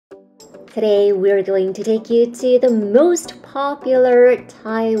Today we're going to take you to the most popular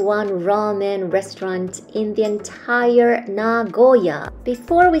Taiwan ramen restaurant in the entire Nagoya.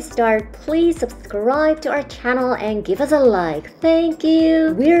 Before we start, please subscribe to our channel and give us a like. Thank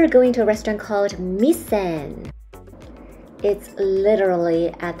you! We're going to a restaurant called Misen. It's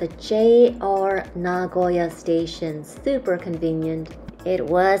literally at the JR Nagoya station. Super convenient. It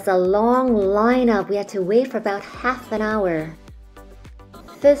was a long lineup. We had to wait for about half an hour.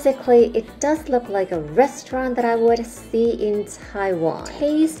 Physically, it does look like a restaurant that I would see in Taiwan.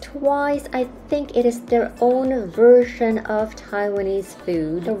 Taste-wise, I think it is their own version of Taiwanese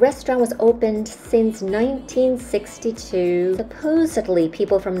food. The restaurant was opened since 1962. Supposedly,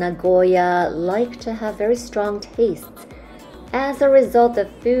 people from Nagoya like to have very strong tastes. As a result, the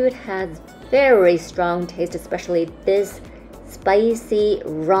food has very strong taste, especially this spicy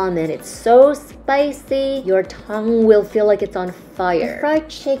ramen. It's so spicy, your tongue will feel like it's on fire. The fried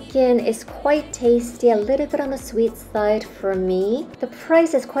chicken is quite tasty, a little bit on the sweet side for me. The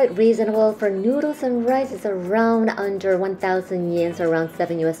price is quite reasonable. For noodles and rice, it's around under 1,000 yen, so around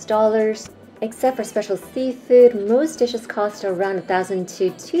 $7 US. Except for special seafood, most dishes cost around 1,000 to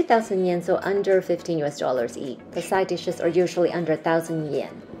 2,000 yen, so under $15 US each. The side dishes are usually under 1,000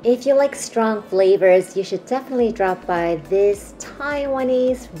 yen. If you like strong flavors, you should definitely drop by this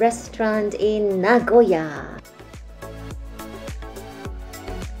Taiwanese restaurant in Nagoya.